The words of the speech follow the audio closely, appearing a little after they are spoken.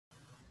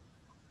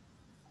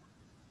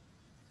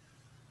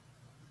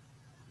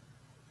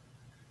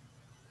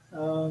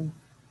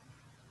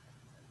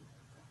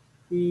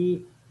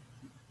we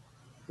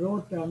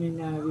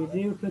we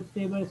drew truth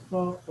tables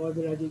for all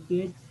the logic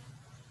gates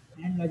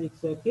and logic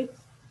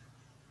circuits,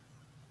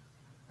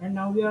 and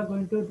now we are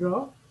going to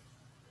draw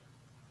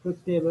truth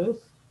tables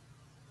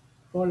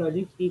for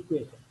logic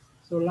equations.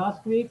 So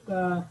last week,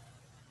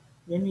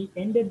 when we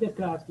ended the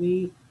class,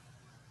 we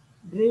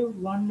drew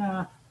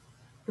one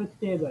truth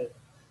table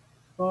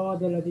for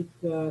the logic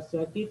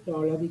circuit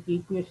or logic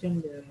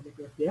equation that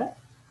was there,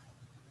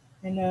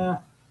 and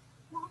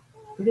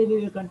today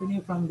we will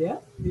continue from there.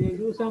 We will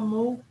do some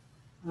more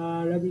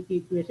logic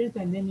equations,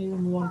 and then we will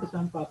move on to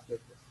some past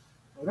lectures.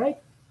 All right,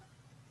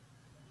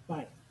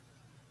 fine.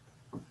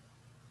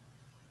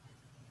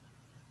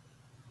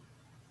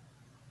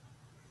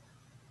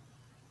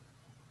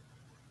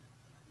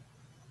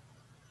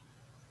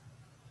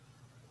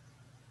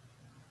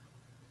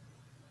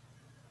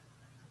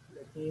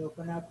 Let me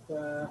open up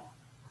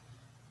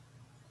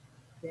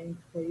things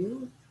for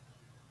you.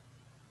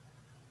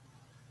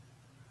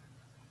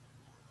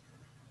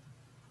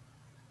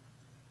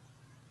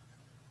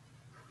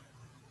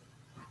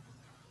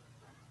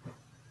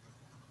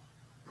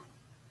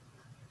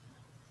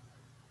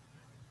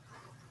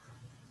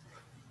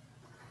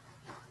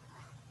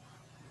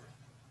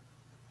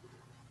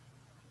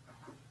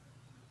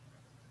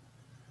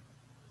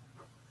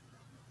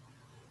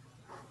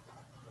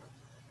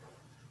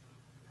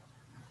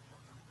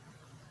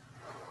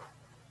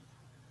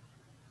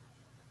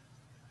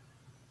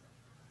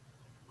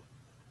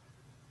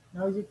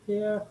 Now is it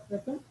clear,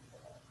 Ratan?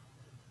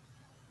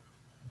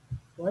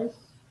 Voice?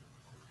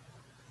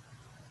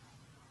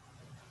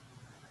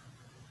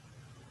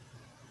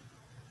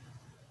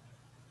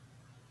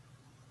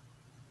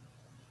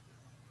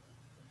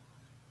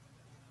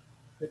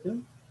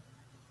 Ratan?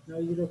 Now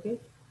is it okay?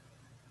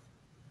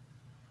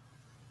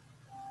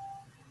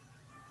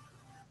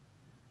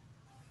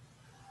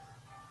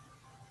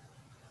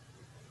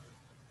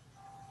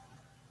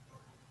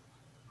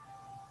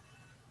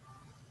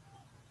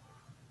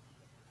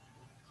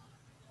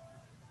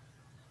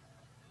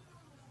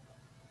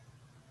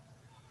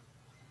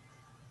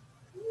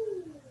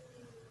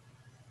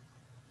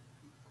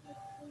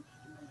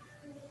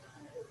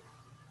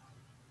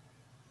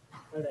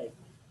 All right.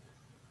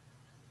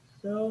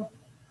 So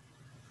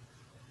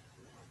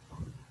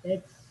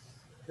let's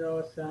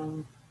draw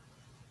some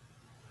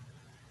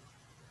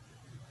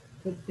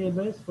truth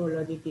tables for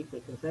logic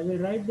equations. I will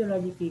write the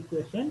logic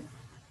equation,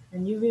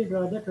 and you will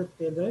draw the truth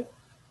table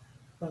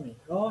for me.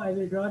 Or I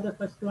will draw the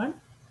first one,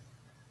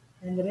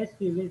 and the rest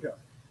you will draw.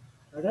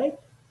 All right.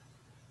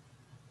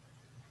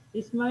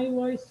 Is my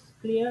voice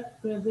clear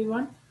to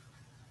everyone?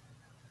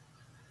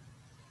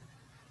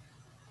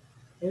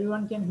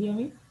 Everyone can hear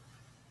me?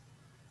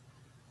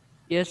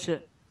 Yes,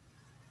 sir.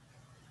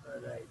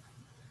 All right.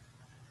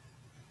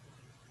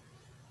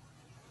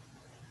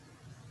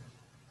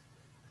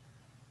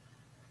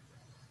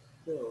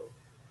 So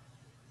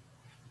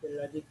the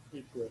logic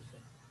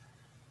equation.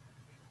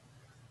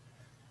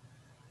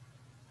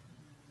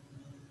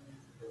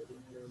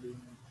 Loading,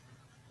 loading.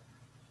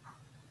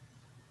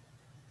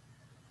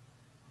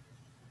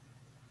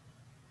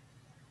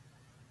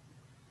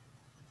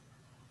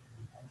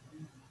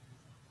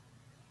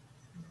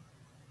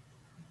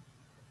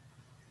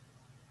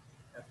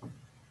 Okay.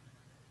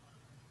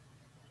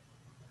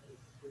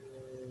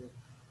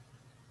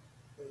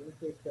 So you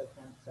take the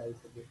font size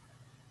a bit.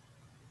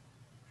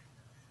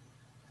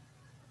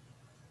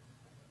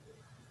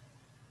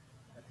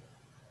 Okay.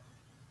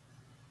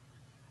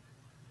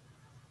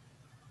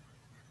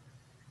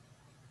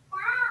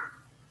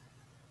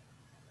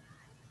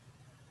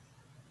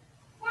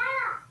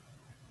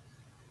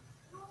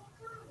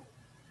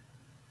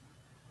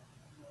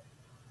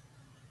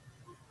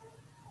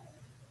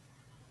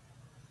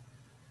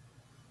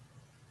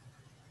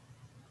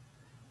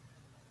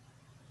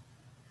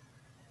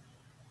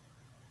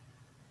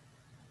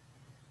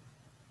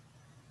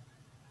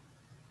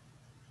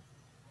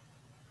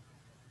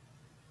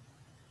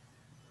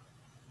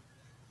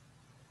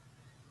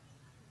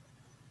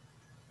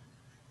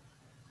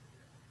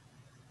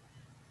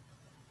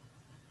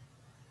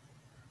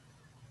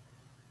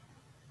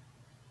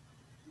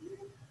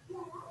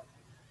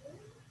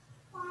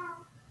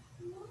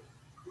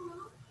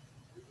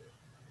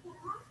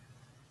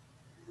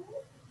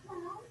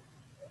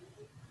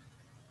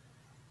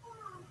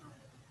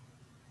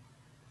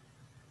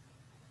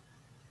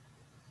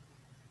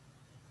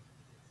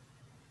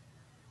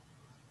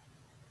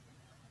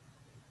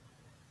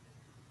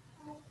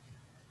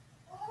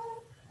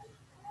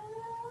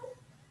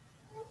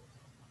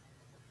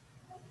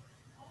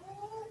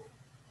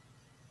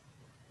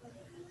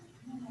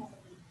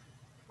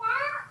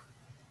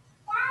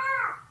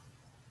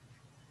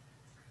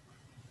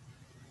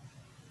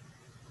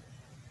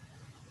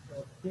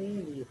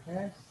 Okay, we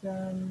have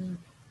some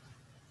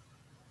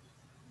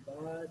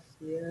bars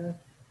here.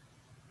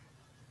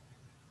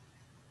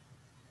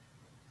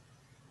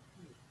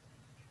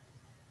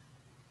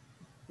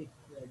 Pick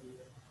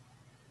value.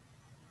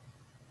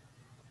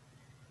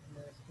 And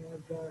a small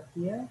bar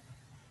here.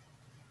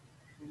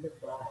 and the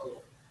bar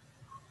here.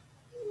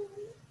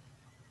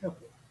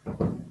 Okay.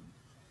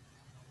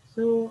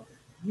 So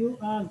you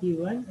are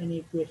given an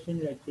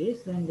equation like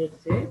this, and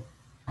let's say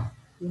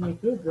you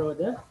need to draw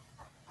the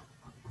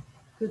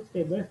truth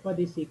table for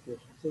this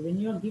equation. So when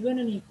you are given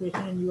an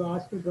equation and you are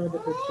asked to draw the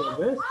truth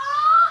tables,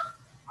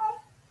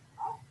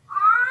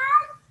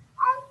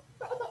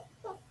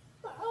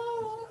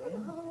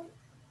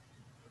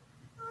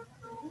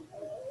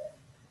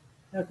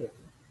 okay,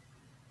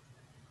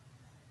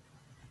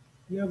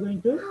 you are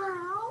going to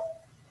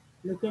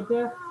look at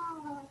the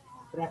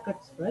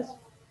brackets first,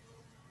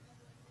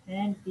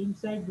 and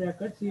inside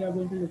brackets you are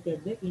going to look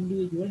at the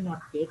individual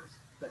not gates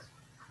first.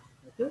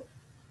 Okay,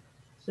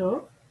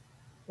 so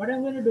what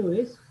I'm going to do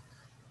is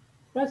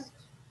first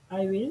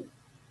I will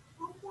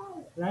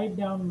write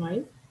down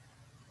my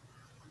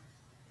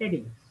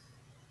headings,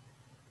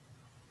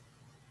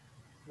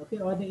 okay,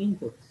 or the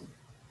inputs.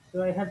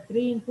 So I have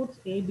three inputs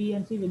A, B,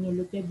 and C. When you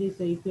look at this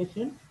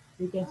equation,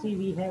 you can see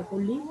we have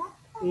only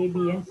A,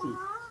 B, and C.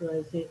 So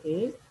I say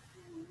A,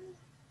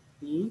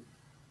 B,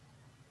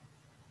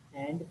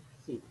 and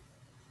C,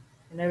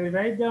 and I will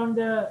write down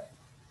the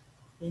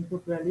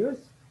input values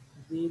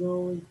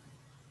 0,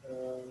 uh,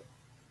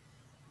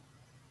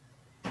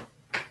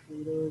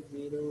 0,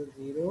 0,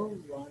 0,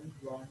 1,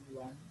 1,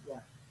 1,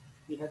 1.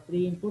 We have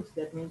three inputs.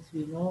 That means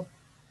we know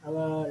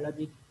our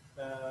logic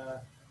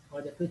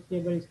or the truth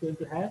table is going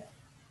to have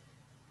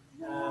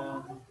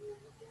um,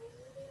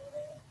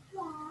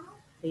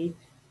 8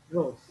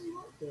 rows.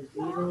 So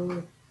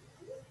 0,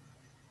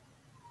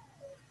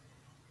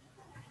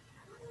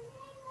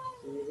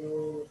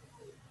 0,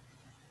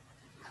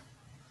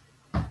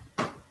 1,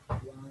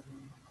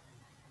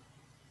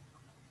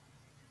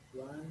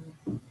 1,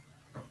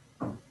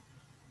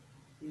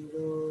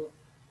 0,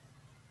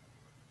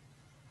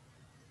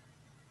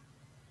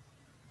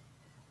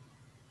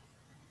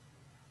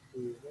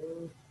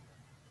 0,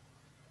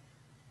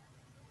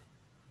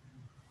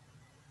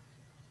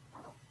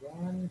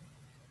 1.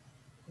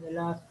 The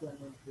last one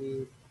will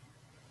be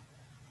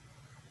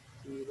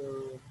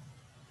 0,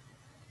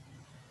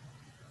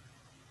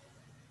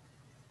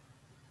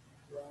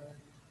 1,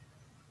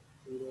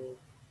 0,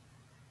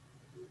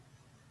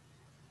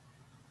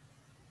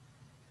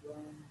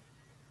 1,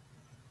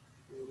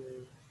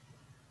 0,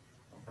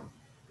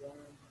 1,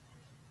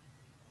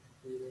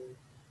 0,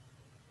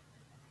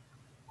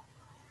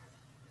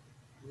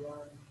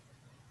 1.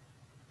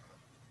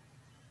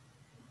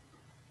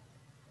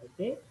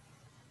 Okay.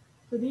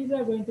 So these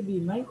are going to be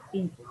my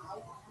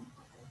inputs.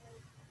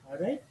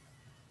 Alright.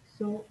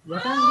 So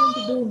what I'm going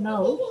to do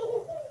now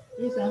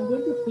is I'm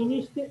going to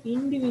finish the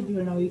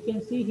individual. Now you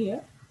can see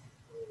here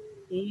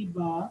A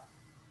bar,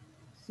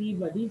 C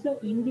bar. These are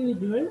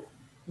individual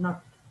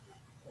not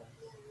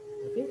points.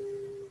 Okay.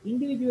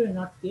 Individual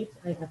not gates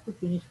I have to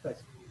finish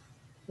first.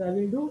 So I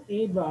will do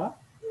A bar.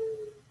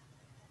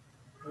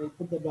 I will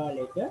put the bar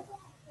later,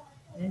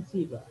 and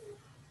C bar.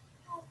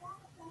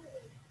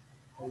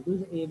 I will do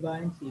the A bar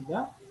and C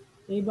bar.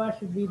 A bar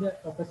should be the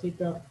opposite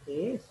of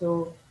A.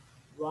 So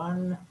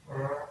 1,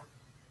 1,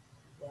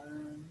 1,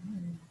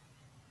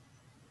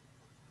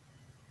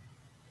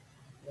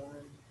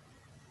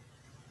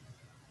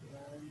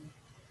 1,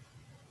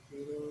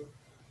 0,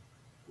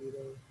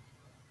 0,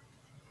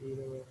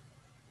 0,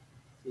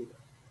 0.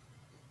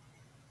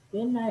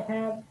 Then I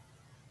have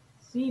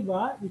C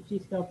bar, which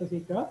is the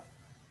opposite of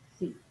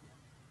C.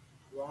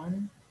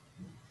 1,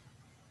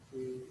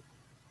 2,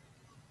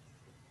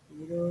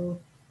 0,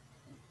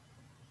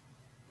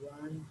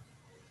 1,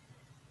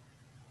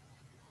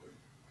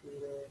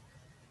 0,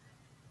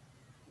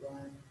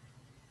 1,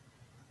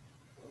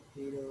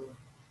 0,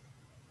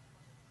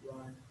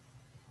 1,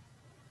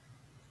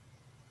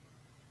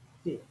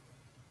 0.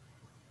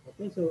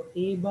 Okay, so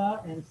A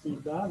bar and C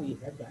bar we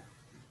have done.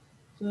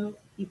 So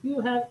if you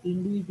have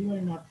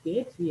individual not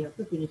gates, we have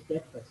to finish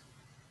that first.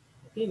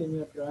 Okay, when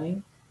you are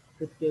drawing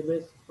truth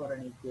tables for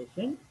an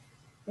equation,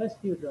 first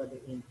you draw the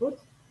inputs,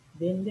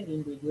 then the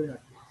individual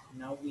not gates.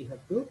 Now we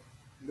have to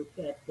look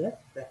at the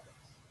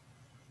brackets.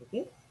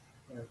 Okay,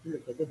 we have to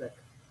look at the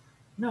brackets.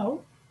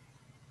 Now,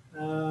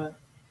 uh,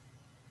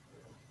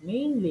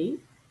 mainly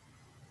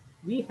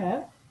we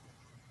have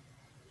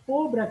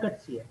four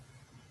brackets here.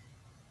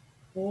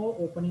 Four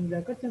opening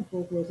brackets and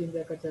four closing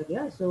brackets are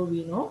there. So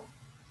we know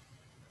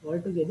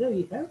altogether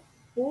we have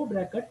four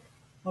bracket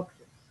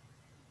options.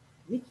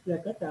 Which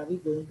bracket are we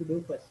going to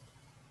do first?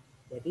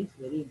 That is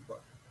very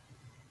important.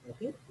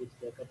 Okay, which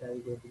bracket are we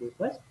going to do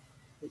first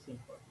is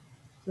important.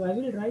 So I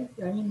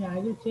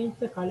will change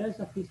the colors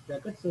of these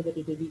brackets so that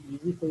it will be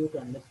easy for you to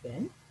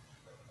understand.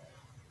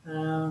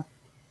 Uh,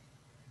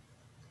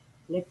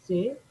 let's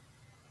say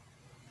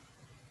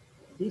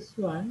this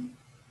one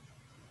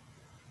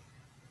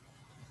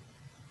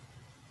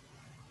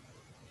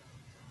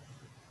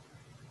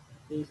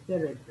is the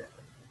red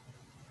bracket.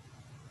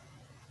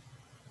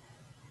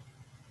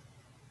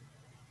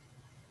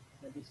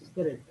 Now this is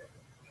the red bracket.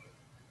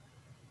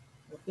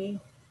 Okay,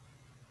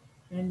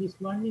 and this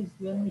one is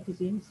when it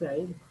is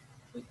inside,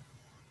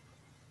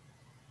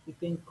 you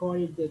can call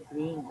it the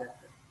green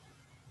bracket.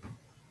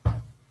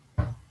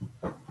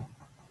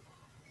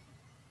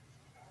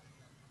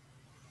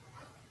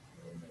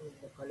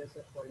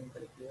 answers are falling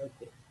correctly.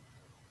 Okay.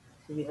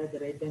 So we have the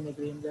red and the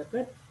green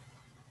bracket.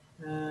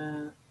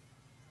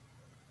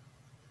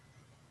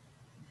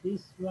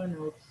 This one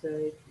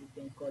outside, we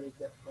can call it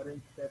the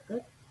orange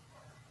bracket.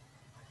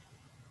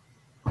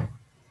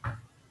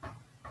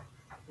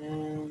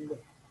 And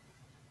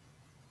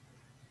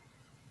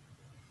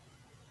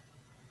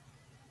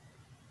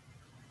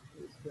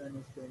this one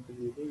is going to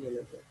be the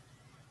yellow bracket.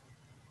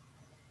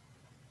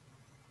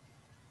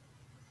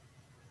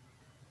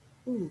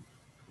 Ooh.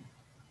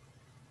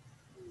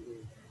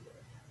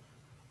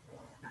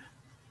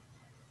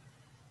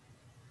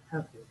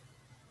 Okay.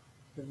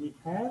 So we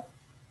have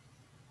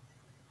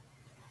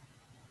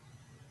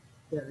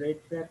the red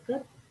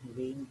bracket,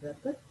 green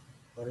bracket,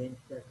 orange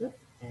bracket,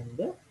 and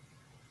the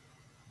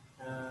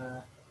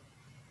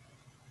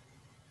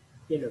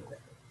yellow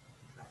bracket.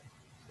 Right.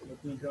 So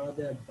let me draw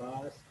the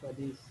bars for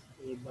this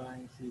A bar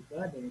and C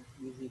bar, then it's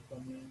easy for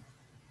me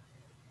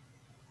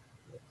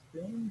to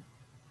explain.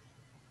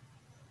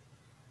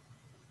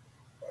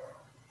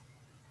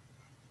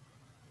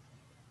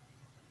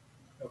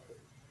 Okay.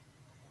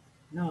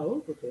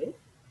 Now, okay,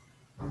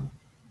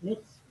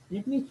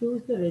 let me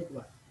choose the red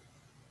one.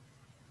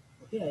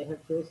 Okay, I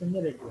have chosen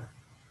the red one.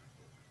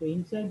 So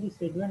inside this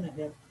red one, I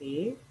have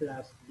A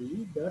plus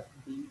B dot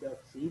B dot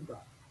C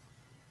bar.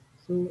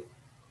 So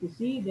you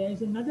see, there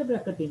is another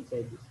bracket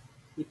inside this.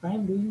 If I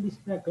am doing this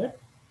bracket,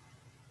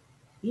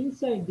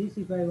 inside this,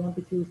 if I want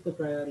to choose the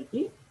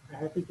priority, I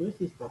have to choose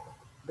this bracket.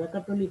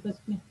 Bracket only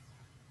first me.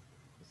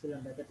 ඉස්සෙල්ලා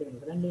bracket එක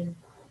කරන්න දෙන්න.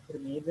 ඒතර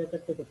මේ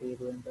bracket එක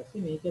තේරුවෙන්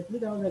පස්සේ මේක ඇතුලේ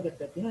තව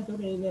bracket එකක් තියෙනවා.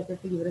 ඒතකොට ඒ bracket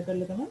එක ඉවර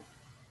කරලා තමයි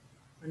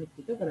අනිත්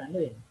ටික කරන්න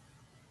වෙන්නේ.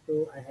 So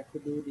I have to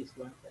do this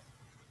one first.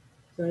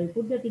 So I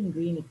put that in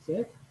green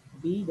itself,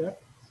 B dot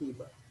C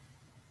bar.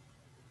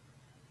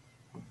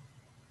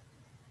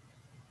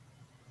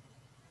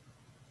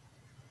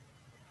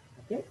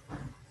 Okay.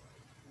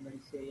 I'm going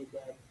to say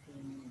that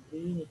in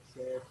green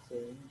itself,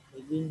 saying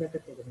a green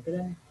bracket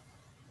again.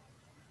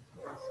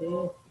 I say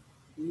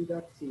B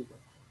dot C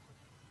bar.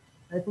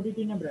 I put it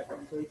in a bracket,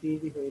 so it's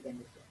easy for you to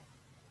understand.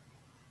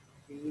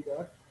 B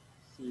dot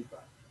C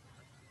bar.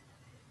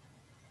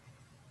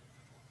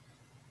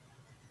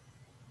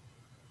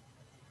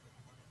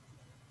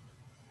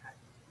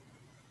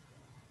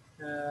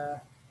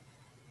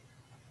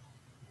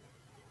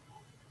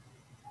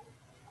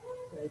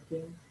 I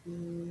think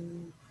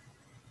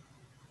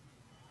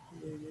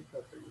it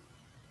properly.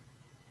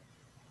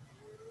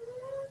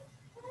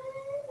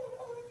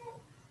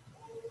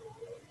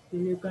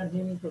 Still you can't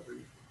hear me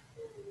properly.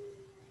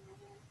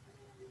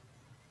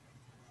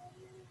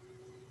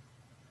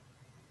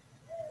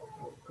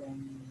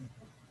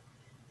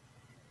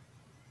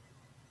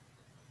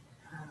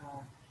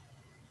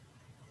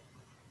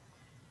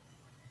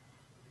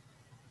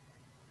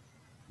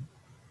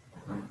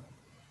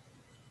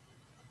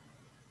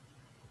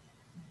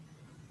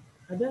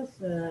 Others,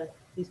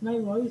 is my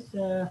voice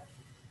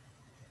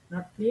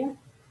not clear?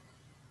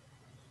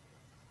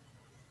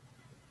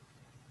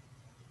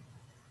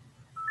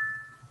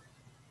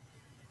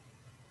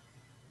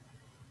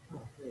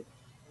 Oh, wait.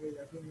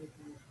 Let me make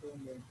my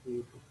phone then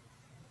create it.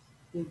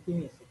 Give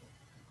me a second.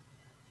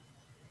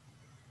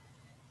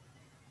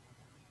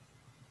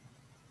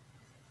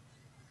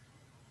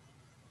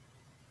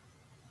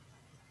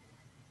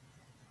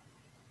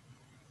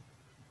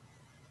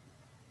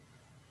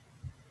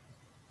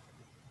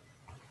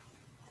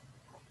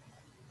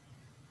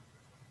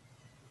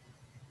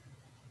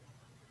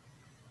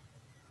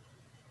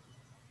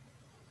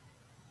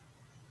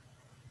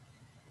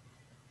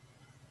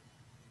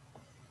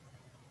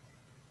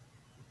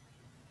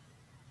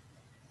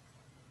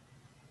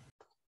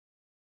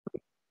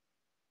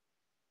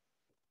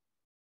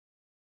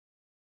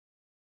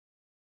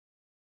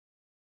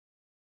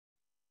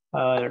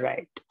 All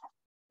right.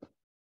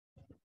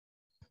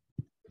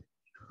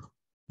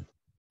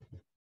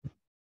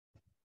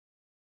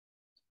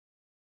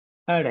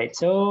 All right,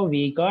 so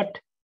we got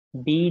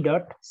B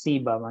dot C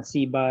bar.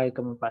 C bar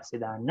එකම පස්සේ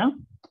දාන්න.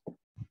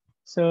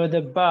 So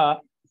the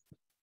bar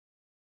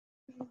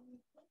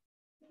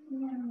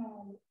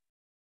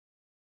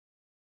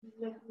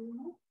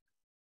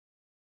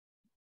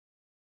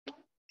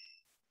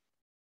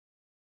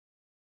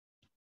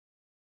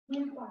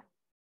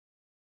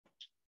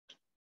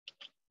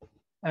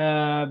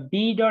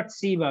B dot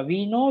C bar.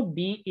 We know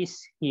B is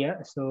here,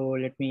 so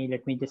let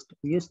me just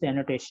use the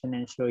annotation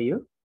and show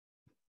you.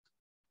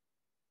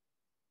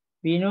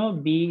 We know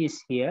B is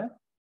here.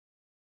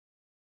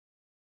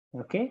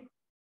 Okay,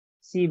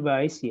 C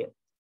bar is here.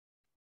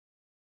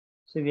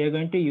 So we are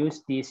going to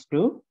use these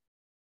two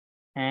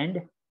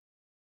and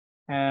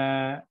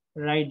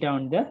write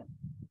down the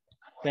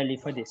value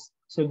for this.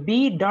 So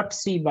B dot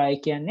C bar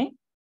can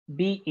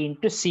B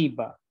into C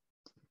bar,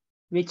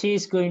 which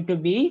is going to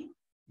be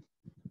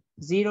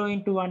 0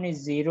 into 1 is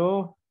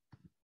 0,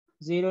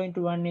 0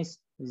 into 1 is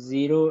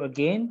 0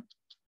 again.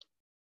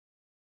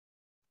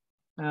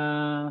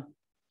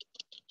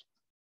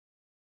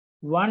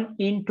 1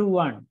 into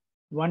 1,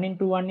 1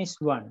 into 1 is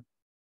 1.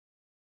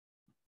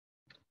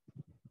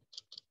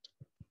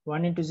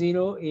 1 into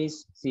 0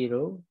 is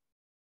 0,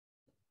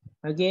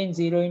 Again,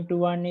 0 into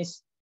 1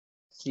 is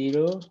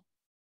 0.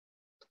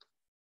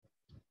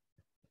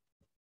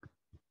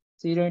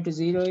 0 into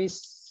 0 is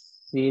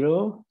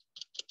 0.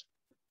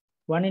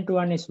 1 into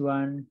 1 is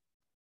 1.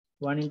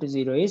 1 into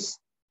 0 is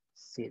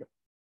 0.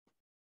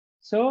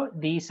 So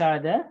these are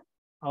the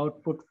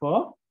output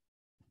for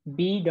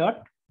B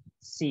dot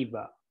C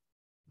bar.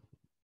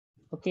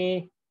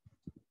 Okay.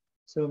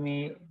 So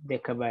me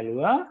deka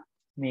balua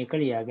meka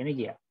liyagena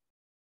giya.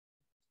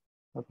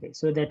 Okay.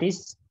 So that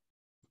is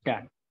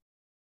done.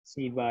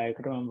 C bar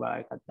ekata mama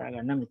bar ekata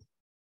ganna mithana.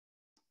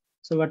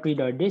 So what we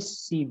did is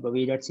C bar,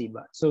 V dot C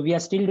bar. So we are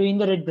still doing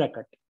the red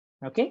bracket.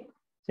 Okay.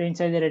 So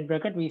inside the red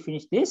bracket, we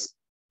finish this.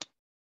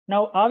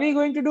 Now, are we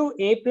going to do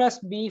A plus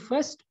B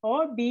first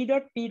or B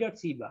dot P dot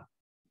C bar?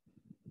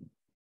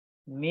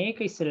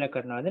 Make isla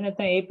karna hai,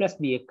 nahi A plus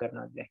B ek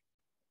karna hai.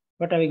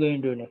 What are we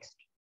going to do next?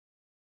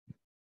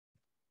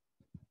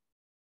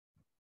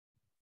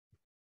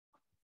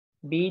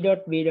 B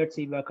dot B dot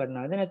C bar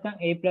karna hai, nahi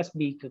A plus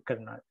B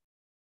karna hai.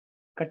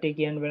 Katte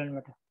kiyan balan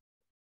mata.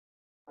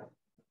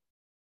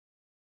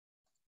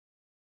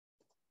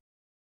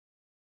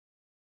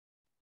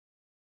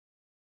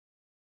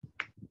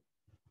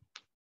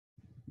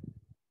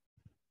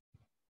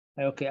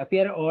 Okay, අපි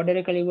අර order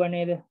එක ලිව්වා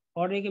නේද?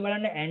 Order එකේ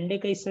බලන්න and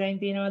එක ඉස්සරහින්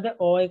තියනවද?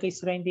 O එක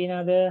ඉස්සරහින්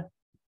තියනවද?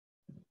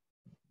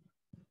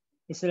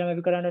 ඉස්සෙල්ලාම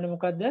අපි කරන්න ඕනේ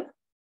මොකද්ද?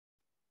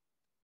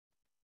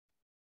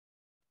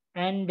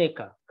 and එකක්.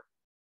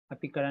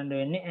 අපි කරන්න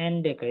වෙන්නේ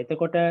and එක.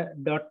 එතකොට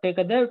dot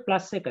එකද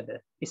plus එකද?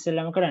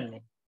 ඉස්සෙල්ලාම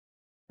කරන්නේ.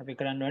 අපි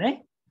කරන්න ඕනේ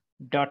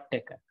dot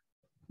එක.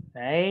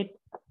 Right?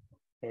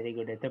 Very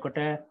good. එතකොට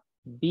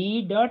B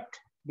dot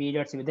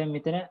C. දැන්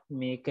මෙතන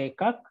මේක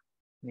එකක්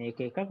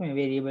මේ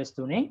variables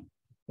තුනේ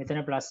මෙතන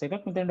plus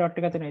එකක් මෙතන dot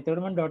එකක් තියෙනවා.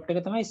 ඒතකොට මම dot එක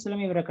තමයි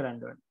ඉස්සෙල්ලාම ඉවර කරන්න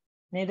ඕනේ.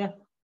 නේද?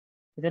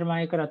 ඒතර මම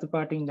ඒක රතු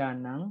පාටින්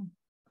දාන්නම්.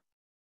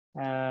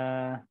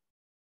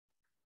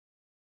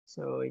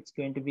 So it's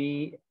going to be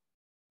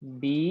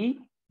B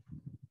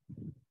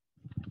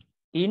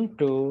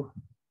into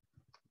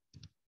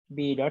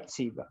B dot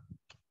C bar.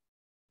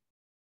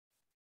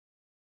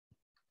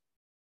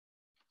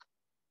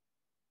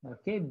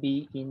 Okay,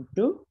 B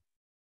into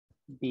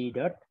B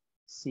dot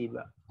C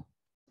bar.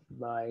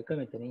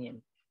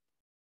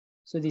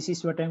 So this is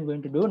what I'm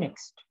going to do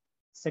next.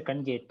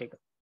 Second gate එක.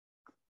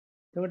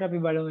 එතකොට අපි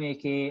බලමු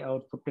මේකේ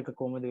output එක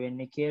කොහොමද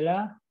වෙන්නේ කියලා.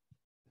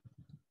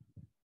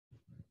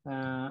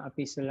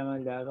 අපි ඉස්සෙල්ලාම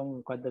දාගමු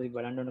මොකද්ද අපි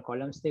බලන්න ඕනේ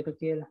columns දෙක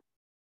කියලා.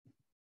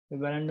 අපි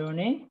බලන්න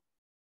ඕනේ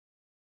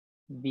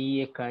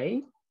B1යි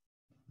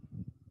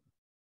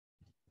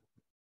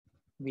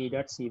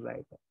B.C by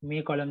එක.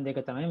 මේ column දෙක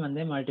තමයි මම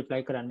දැන්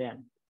multiply කරන්න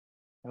යන්නේ.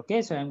 Okay,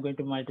 so I'm going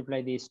to multiply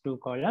these two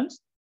columns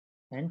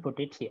and put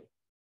it here.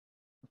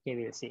 Okay,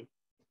 we'll see.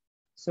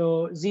 So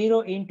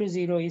 0 into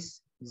 0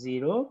 is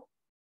 0.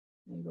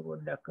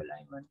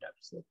 Alignment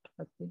upset.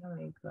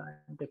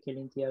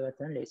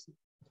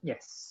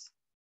 Yes.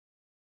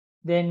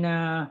 Then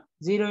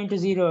 0 into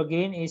 0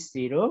 again is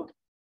 0.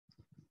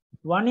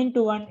 1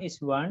 into 1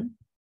 is 1.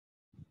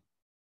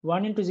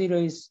 1 into 0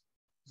 is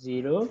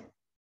 0.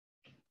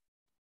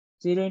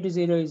 0 into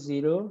 0 is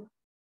 0.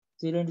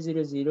 0 into 0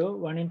 is 0.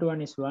 1 into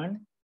 1 is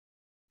 1.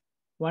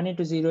 1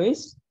 into 0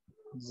 is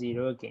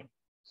 0 again.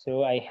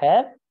 So I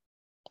have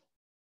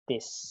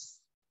this.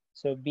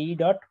 So B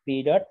dot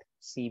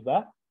C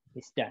bar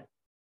is done.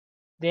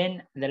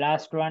 Then the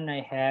last one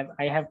I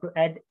have to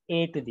add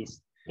A to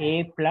this.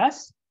 A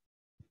plus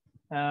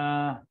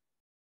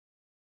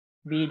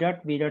B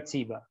dot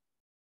C bar.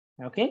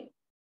 Okay.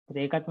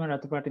 ඒකත් මම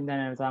රතු පාටින්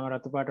දාන්න තාම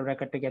රතු පාට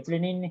bracket එක ඇතුලේ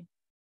නේ ඉන්නේ.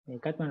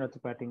 ඒකත් මම රතු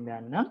පාටින්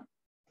දාන්න.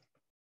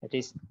 That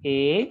is A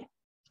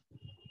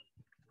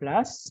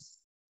plus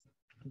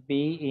B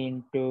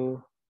into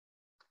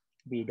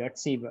B dot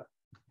C bar.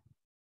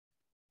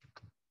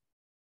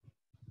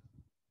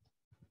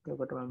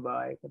 එතකොට මම බා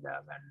එක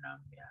දාගන්නම්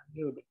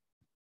මෙයාගේ උඩින්.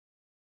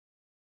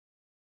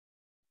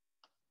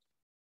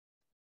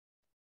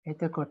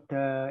 එතකොට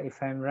if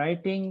I'm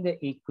writing the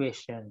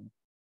equation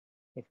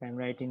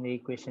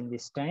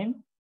this time,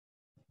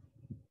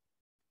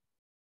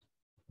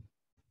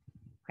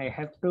 I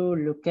have to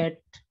look at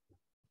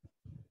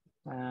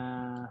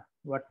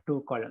what two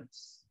columns.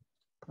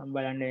 මම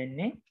බලන්න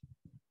වෙන්නේ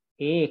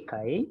A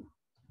එකයි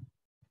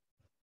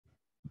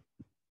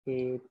A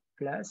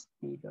plus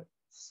B dot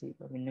C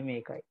මෙන්න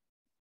මේකයි.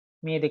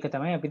 මේ දෙක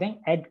තමයි අපි දැන්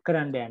add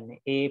කරන්න යන්නේ.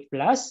 A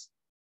plus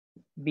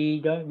B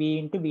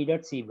into B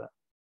dot C bar.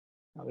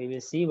 Now we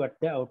will see what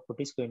the output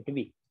is going to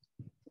be.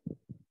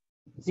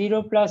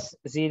 0 plus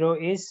 0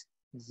 is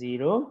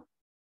 0.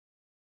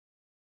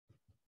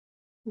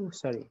 Oh,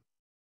 sorry.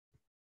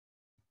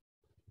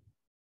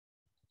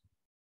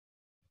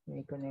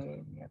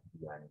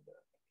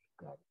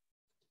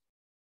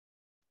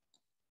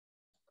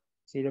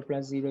 0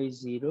 plus 0 is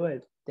 0. I'll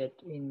put that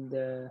in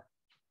the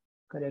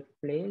correct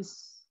place.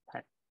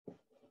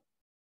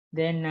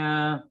 Then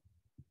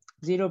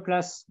 0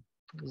 plus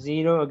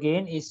 0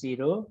 again is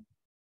 0.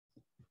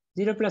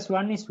 0 plus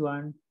 1 is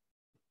 1.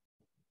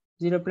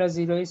 0 plus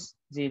 0 is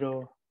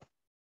 0.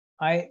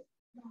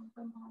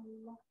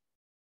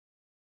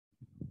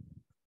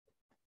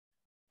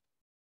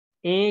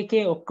 A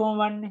එකේ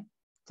ඔක්කොම 1 නේ.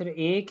 ඒතර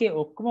A එකේ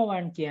ඔක්කොම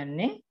 1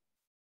 කියන්නේ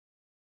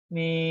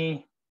මේ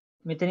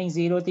මෙතනින්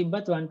 0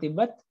 තිබ්බත් 1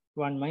 තිබ්බත්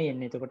 1මයි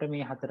එන්නේ. එතකොට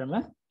මේ හතරම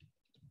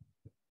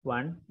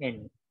 1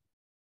 එන්නේ.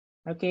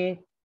 ඕකේ.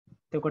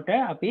 එතකොට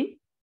අපි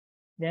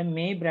දැන්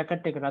මේ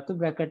බ්‍රැකට් එක රතු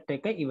බ්‍රැකට්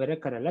එක ඉවර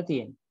කරලා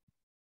තියෙනවා.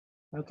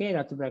 ඕකේ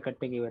රතු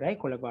බ්‍රැකට් එක ඉවරයි.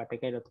 කොළ පාට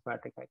එකයි රතු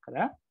පාට එකයි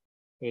කරලා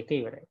ඒක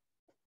ඉවරයි.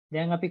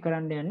 දැන් අපි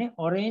කරන්න යන්නේ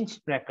orange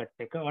bracket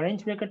එක.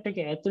 orange bracket එක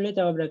ඇතුලේ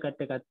තව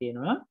bracket එකක්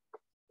තියෙනවා.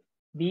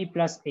 b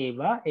plus a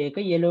bar. ඒක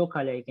yellow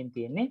color එකෙන්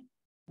තියෙන්නේ.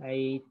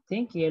 I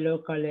think yellow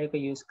color එක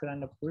use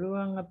කරන්න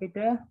පුළුවන් අපිට.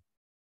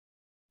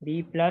 b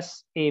plus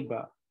a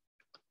bar.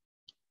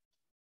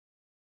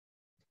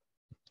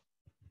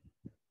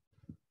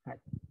 හරි.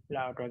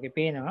 ලාවට වගේ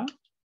පේනවා.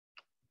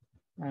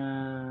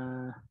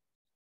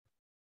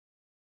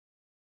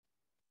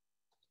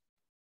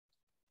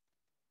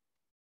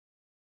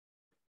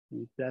 b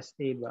plus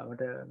a bar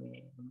මට මේ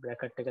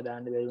bracket එක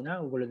දාන්න බැරි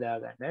වුණා. උගල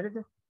දාගන්න. හරිද?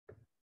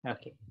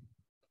 Okay.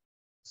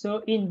 So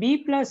in B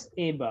plus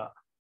A bar,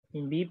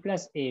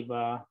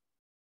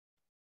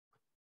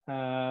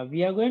 we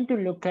are going to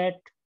look at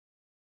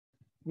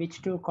which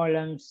two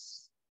columns.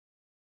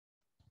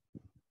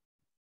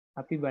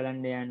 අපි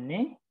බලන්න යන්නේ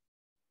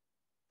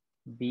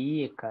B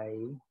එකයි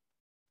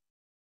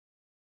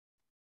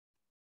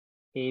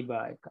A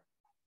bar එකයි.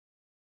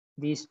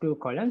 These two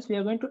columns we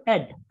are going to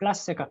add plus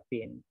එකක්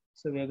තියෙනවා.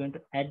 So we are going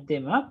to add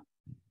them up.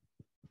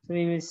 So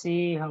we will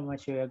see how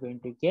much we are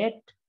going to get.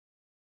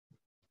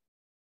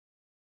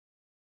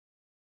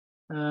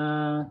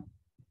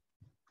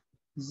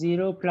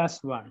 0 plus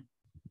 1.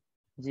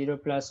 0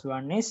 plus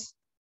 1 is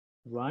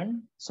 1.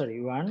 Sorry,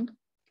 1.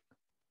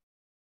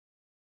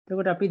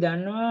 එතකොට අපි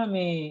දන්නවා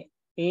මේ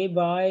A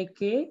bar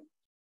එකේ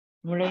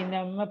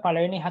මුලින්ම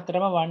පළවෙනි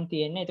හතරම 1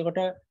 තියෙන්නේ. එතකොට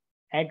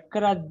add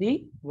කරද්දී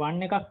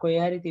 1 එකක් කොහේ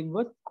හරි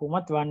තිබ්බොත්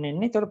කොහොමත් 1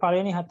 එන්නේ. එතකොට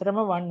පළවෙනි හතරම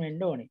 1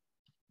 වෙන්න ඕනේ.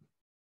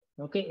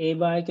 Okay, A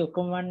bar එකේ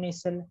ඔක්කොම 1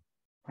 ඉස්සෙල්ලා.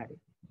 හරි.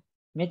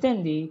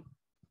 මෙතෙන්දී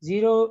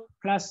 0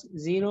 plus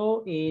 0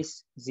 is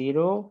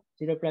 0.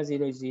 0 plus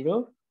 0 is 0.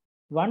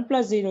 1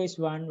 plus 0 is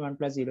 1. 1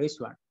 plus 0 is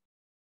 1.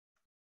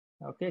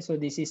 Okay, so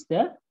this is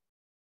the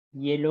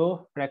yellow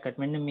bracket.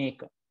 When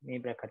make me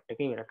bracket එක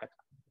ඉවර කරා.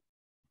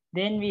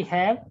 Then we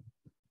have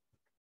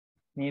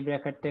මේ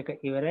bracket එක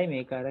ඉවරයි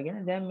මේක අරගෙන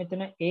දැන්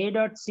මෙතන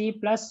a.c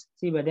plus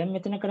c දැන්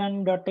මෙතන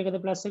කරන්නේ dot එකද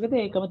plus එකද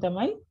ඒකම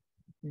තමයි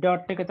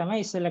dot එක තමයි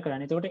ඉස්සෙල්ලා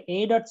කරන්නේ. එතකොට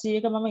a.c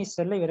එක මම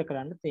ඉස්සෙල්ලා ඉවර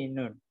කරන්න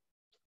තියෙන්න ඕනේ.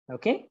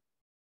 Okay,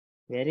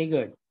 very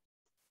good.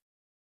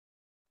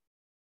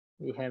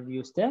 We have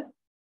used the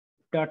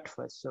dot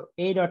first. So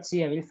a.c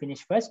I will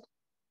finish first.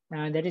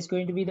 That is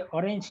going to be the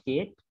orange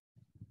gate.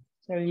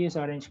 So I will use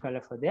orange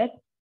color for that.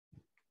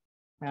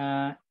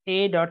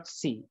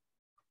 a.c.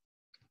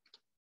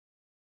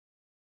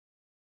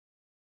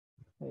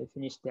 I will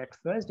finish that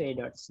first.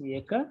 a.c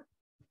එක.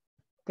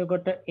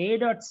 එතකොට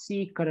a.c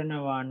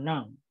කරනවා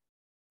නම්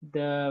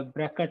the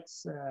brackets,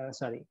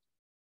 sorry,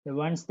 the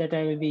ones that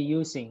I will be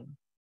using.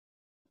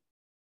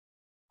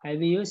 I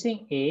will be using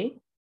A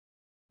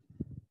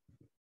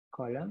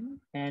column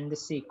and the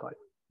C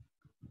column.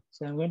 So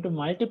I'm going to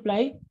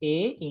multiply A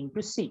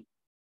into C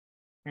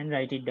and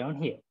write it down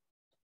here.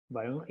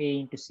 බලමු A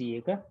into C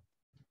එක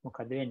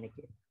මොකද වෙන්නේ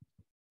කියලා.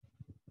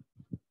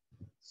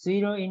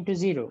 0 into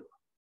 0.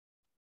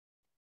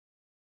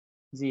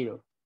 0.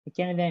 ඒ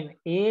කියන්නේ දැන්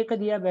A එක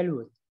දිහා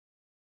බැලුවොත්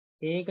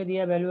A එක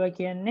දිහා බැලුවා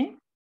කියන්නේ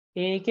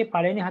A එකේ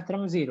පළවෙනි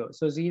හතරම 0.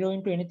 So 0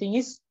 into anything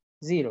is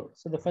 0.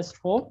 So the first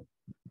 4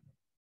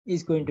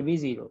 is going to be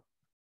 0.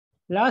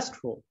 Last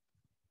 4.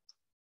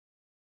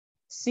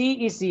 C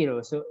is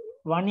 0. So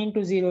 1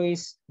 into 0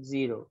 is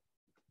 0.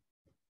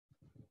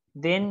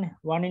 Then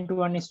 1 into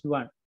 1 is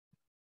 1.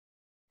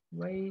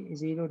 Why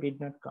 0 did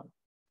not come?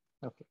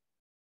 Okay.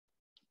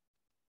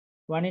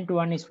 1 into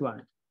 1 is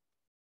 1.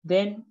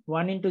 Then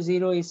 1 into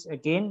 0 is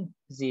again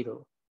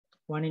 0.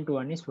 1 into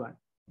 1 is 1.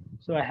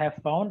 So I have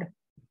found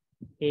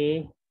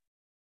A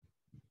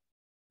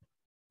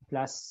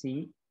plus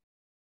C.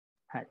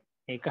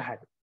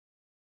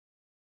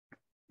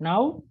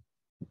 Now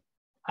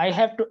I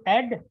have to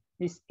add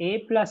this A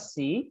plus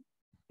C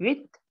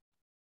with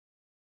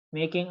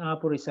making our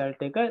result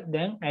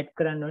then add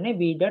කරන්න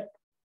B dot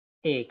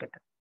A එකට.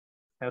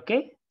 Okay,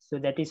 so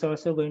that is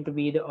also going to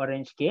be the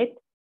orange gate.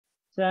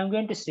 So I'm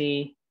going to say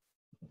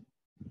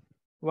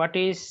what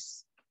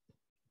is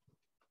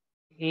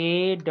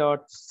A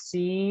dot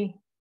C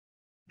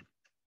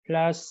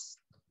plus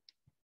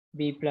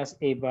B plus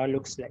A bar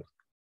looks like.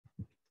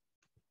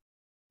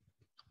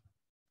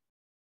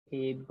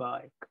 A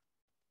bar.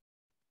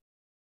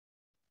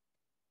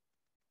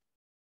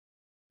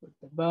 Put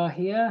the bar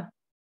here.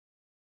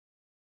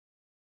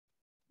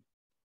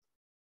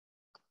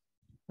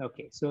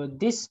 Okay, so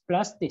this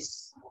plus this.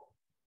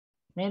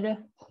 නේද?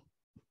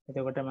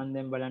 එතකොට මම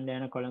දැන් බලන්න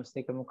යන columns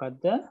දෙක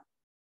මොකද්ද?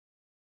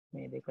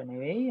 මේ දෙක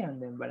නෙවෙයි. මම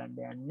දැන් බලන්න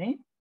යන්නේ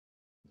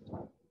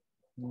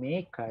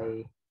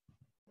මේකයි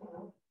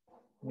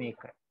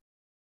මේකයි.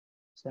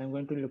 So I'm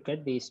going to look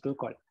at these two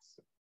columns.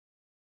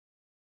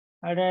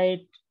 All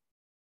right.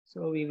 So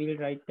we will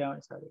write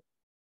down, sorry.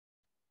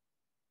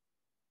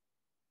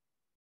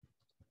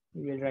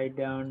 We will write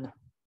down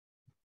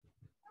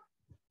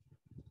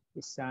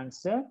this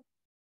answer.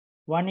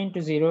 1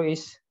 into 0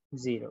 is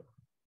 0.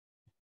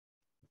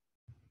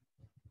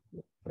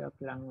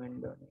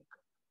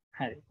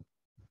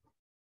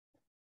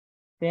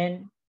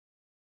 Then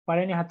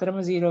පළවෙනි හතරම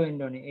 0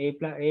 වෙන්න ඕනේ.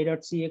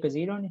 a.c එක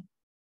 0 නේ.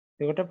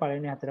 එතකොට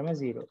පළවෙනි හතරම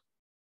 0.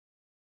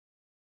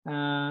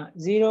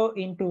 0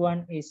 into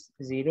 1 is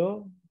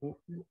 0.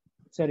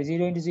 Sorry,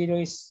 0 into 0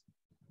 is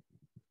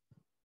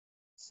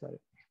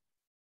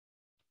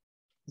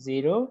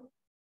 0.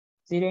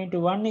 0 into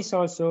 1 is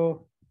also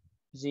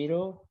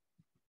 0.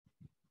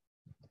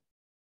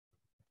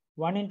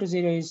 1 into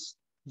 0 is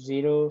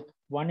 0.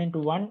 1 into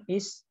 1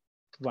 is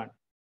 1.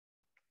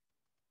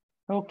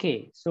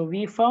 Okay, so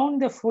we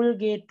found the full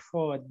gate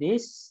for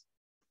this.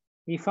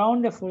 We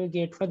found the full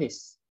gate for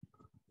this.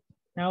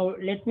 Now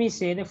let me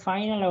say the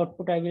final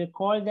output. I will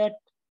call that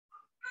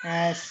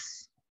as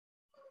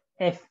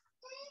F.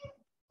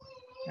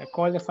 I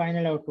call the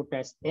final output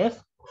as F.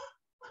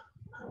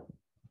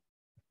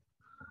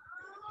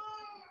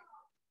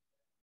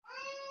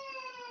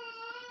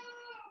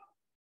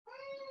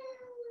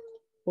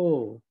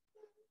 Oh,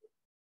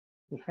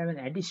 we have an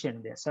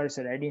addition there. Sorry,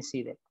 I didn't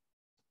see that.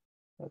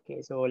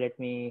 Okay, so let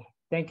me,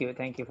 thank you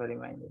for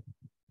reminding.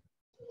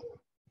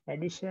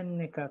 Addition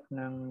එකක්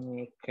නම්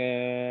මේක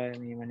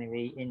මේව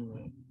නෙවෙයි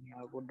එන්නේ.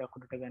 මේව පොඩ්ඩක්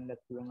උඩට ගන්නත්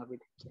පුළුවන්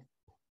අපිට කියන්න.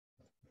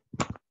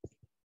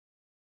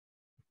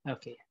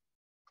 Okay.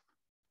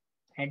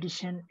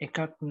 Addition එකක්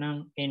නම්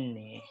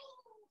එන්නේ.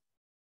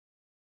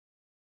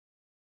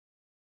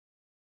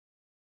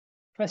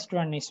 First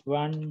one is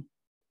 1.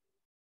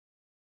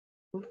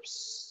 Oops,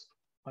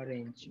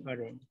 orange.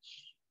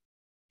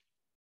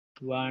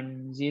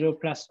 1, 0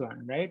 plus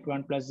 1, right?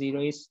 1 plus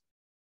 0 is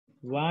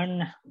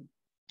 1.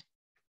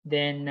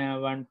 Then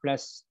 1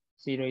 plus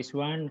 0 is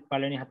 1.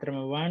 පළවෙනි හතරම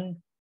 1.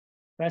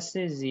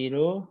 පස්සේ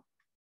 0,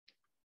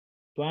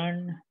 1,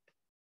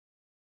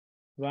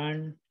 1,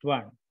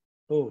 1.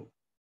 Oh,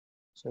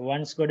 so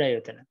ones ගොඩයි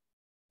උතන.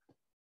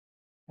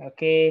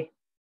 Okay,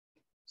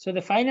 so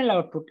the final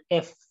output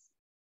F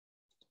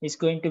is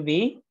going to be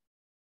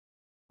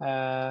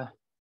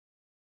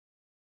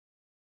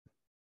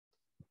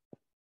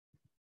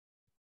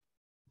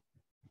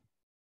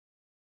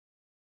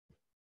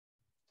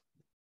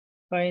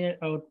final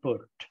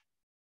output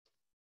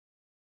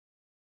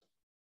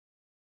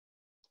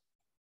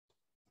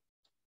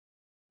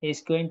is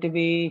going to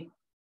be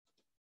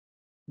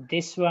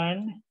this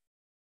one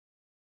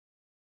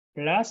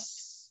plus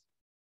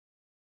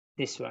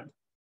this one.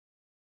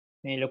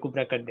 මේ ලොකු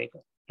bracket දෙක.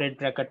 Red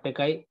bracket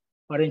එකයි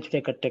orange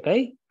bracket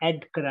එකයි add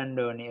කරන්න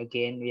ඕනේ.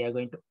 Again, we are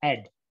going to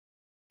add.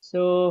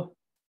 So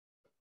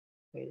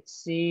let's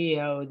see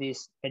how this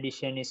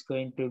addition is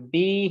going to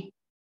be.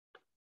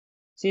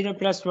 0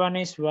 plus 1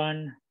 is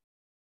 1.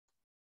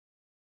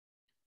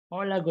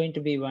 All are going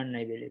to be 1,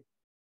 I believe.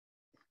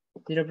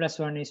 0 plus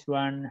 1 is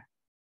 1.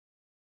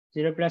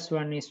 0 plus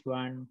 1 is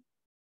 1.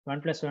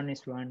 1 plus 1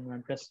 is 1.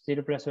 1 plus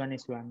 0 plus 1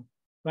 is 1.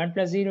 1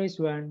 plus 0 is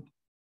 1.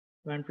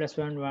 1 plus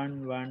 1,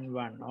 1, 1,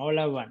 1. All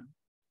are 1.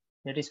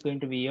 That is going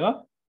to be your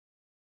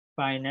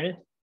final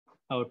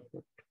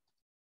output.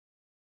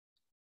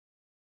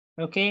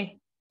 Okay.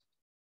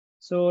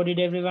 So did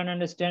everyone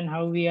understand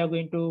how we are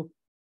going to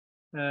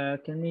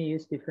can we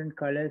use different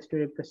colors to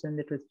represent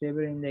the truth table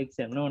in the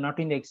exam? No, not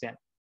in the exam.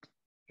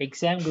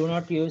 Exam do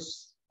not use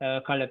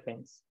color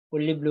pens.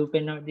 Only blue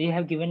pen. They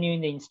have given you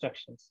in the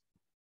instructions.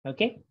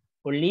 Okay,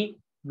 only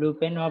blue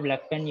pen or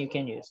black pen you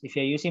can use. If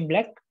you are using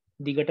black,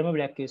 digatama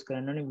black use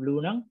කරන්න ඕනේ. Blue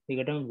නම්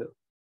digatama blue.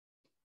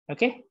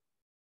 Okay.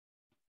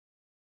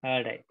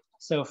 All right.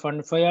 So for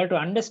you all to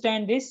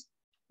understand this,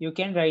 you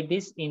can write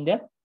this in the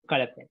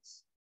color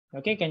pens.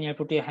 Okay. Can you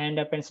put your hand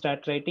up and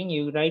start writing?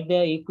 You write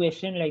the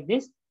equation like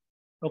this.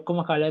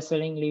 Okkoma colors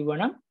වලින් ලියුවා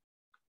නම්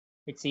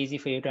it's easy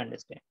for you to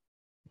understand.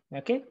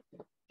 Okay.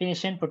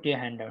 Finish and put your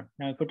hand down.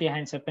 Now put your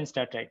hands up and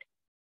start writing.